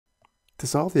To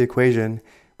solve the equation,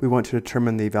 we want to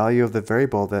determine the value of the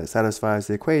variable that satisfies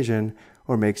the equation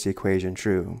or makes the equation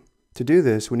true. To do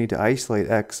this, we need to isolate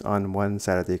x on one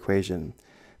side of the equation.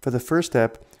 For the first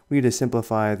step, we need to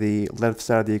simplify the left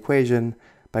side of the equation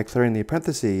by clearing the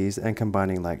parentheses and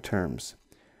combining like terms.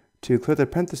 To clear the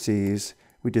parentheses,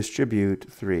 we distribute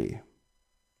 3.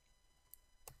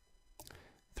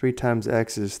 3 times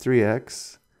x is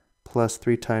 3x, plus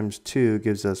 3 times 2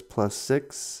 gives us plus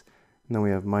 6, and then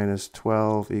we have minus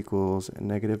 12 equals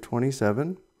negative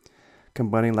 27.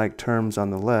 Combining like terms on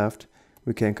the left,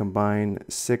 we can combine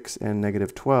 6 and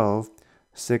negative 12.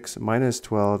 6 minus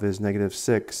 12 is negative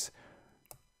 6,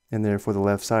 and therefore the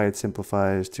left side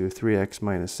simplifies to 3x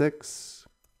minus 6,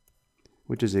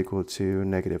 which is equal to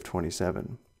negative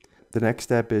 27. The next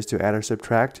step is to add or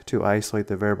subtract to isolate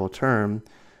the variable term.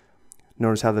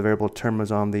 Notice how the variable term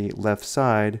is on the left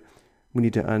side. We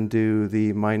need to undo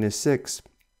the minus 6,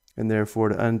 and therefore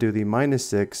to undo the minus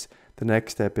 6, the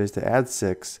next step is to add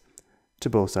 6 to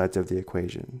both sides of the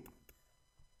equation.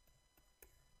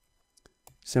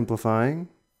 Simplifying,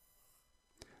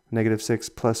 negative 6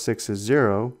 plus 6 is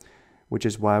 0, which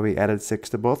is why we added 6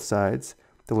 to both sides.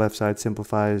 The left side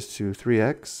simplifies to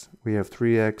 3x. We have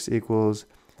 3x equals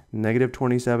negative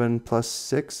 27 plus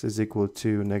 6 is equal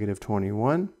to negative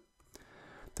 21.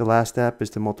 The last step is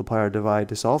to multiply or divide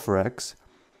to solve for x.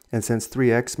 And since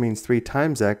 3x means 3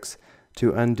 times x,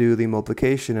 to undo the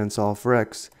multiplication and solve for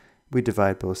x, we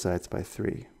divide both sides by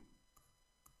 3.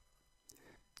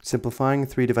 Simplifying,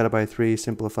 3 divided by 3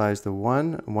 simplifies the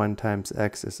 1. 1 times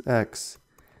x is x.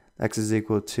 X is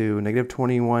equal to negative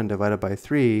 21 divided by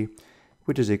 3,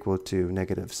 which is equal to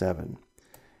negative 7.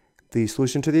 The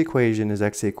solution to the equation is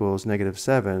x equals negative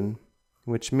 7,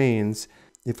 which means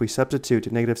if we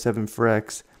substitute negative 7 for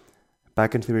x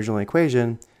back into the original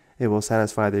equation, it will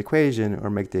satisfy the equation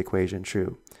or make the equation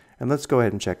true. And let's go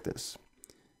ahead and check this.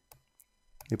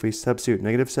 If we substitute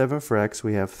negative 7 for x,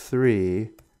 we have 3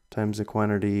 times the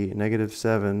quantity negative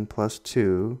 7 plus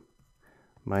 2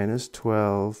 minus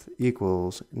 12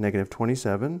 equals negative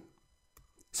 27.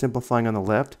 Simplifying on the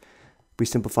left, we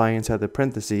simplify inside the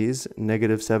parentheses.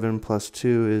 Negative 7 plus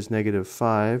 2 is negative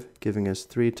 5, giving us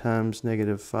 3 times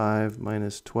negative 5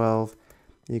 minus 12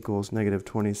 equals negative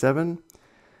 27.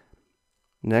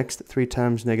 Next, 3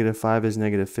 times negative 5 is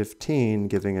negative 15,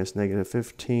 giving us negative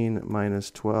 15 minus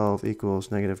 12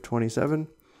 equals negative 27.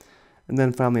 And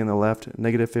then finally on the left,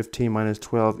 negative 15 minus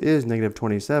 12 is negative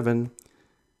 27.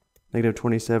 Negative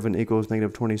 27 equals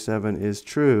negative 27 is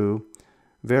true,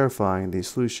 verifying the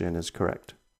solution is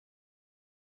correct.